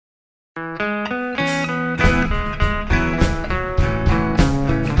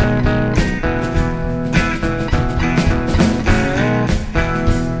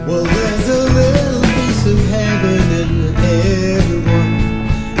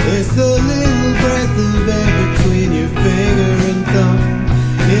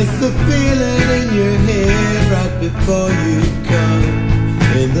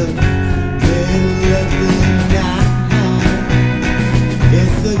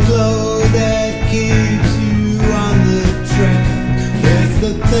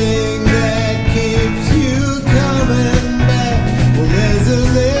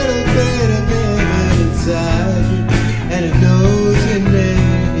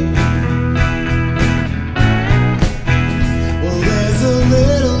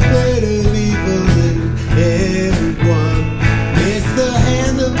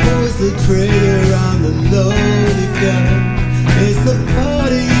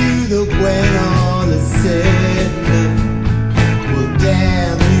said no. Well,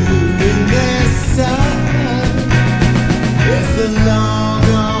 damn you in their side. It's the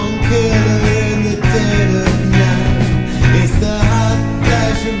long-arm killer in the dead of night. It's the hot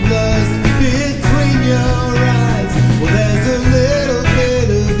flash of lust between your eyes. Well, there's a little bit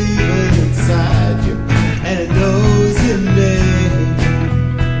of evil inside you, and it knows your name.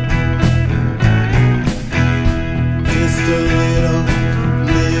 Just a little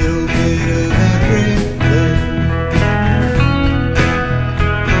bit of everything.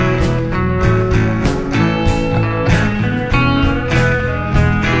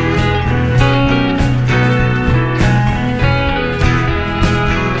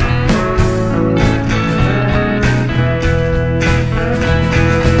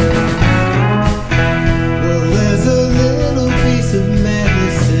 Well, there's a little piece of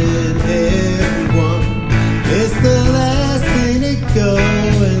madness in everyone. It's the last thing to go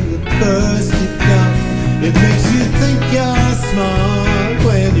and the first to